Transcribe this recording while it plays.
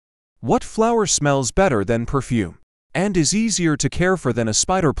What flower smells better than perfume and is easier to care for than a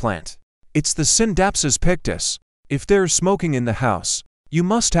spider plant? It's the Scindapsus pictus. If there's smoking in the house, you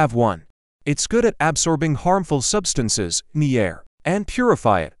must have one. It's good at absorbing harmful substances in the air and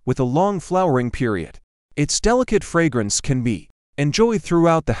purify it with a long flowering period. Its delicate fragrance can be enjoyed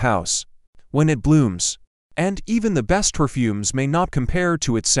throughout the house when it blooms, and even the best perfumes may not compare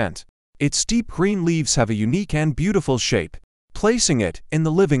to its scent. Its deep green leaves have a unique and beautiful shape. Placing it in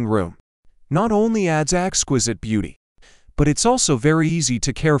the living room not only adds exquisite beauty, but it's also very easy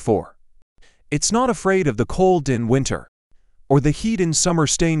to care for. It's not afraid of the cold in winter or the heat in summer,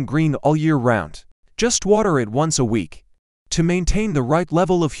 staying green all year round. Just water it once a week to maintain the right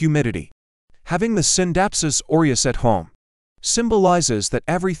level of humidity. Having the Scindapsus aureus at home symbolizes that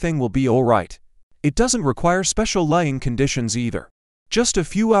everything will be all right. It doesn't require special lighting conditions either. Just a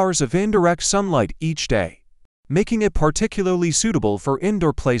few hours of indirect sunlight each day, making it particularly suitable for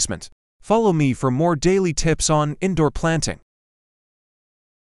indoor placement. Follow me for more daily tips on indoor planting.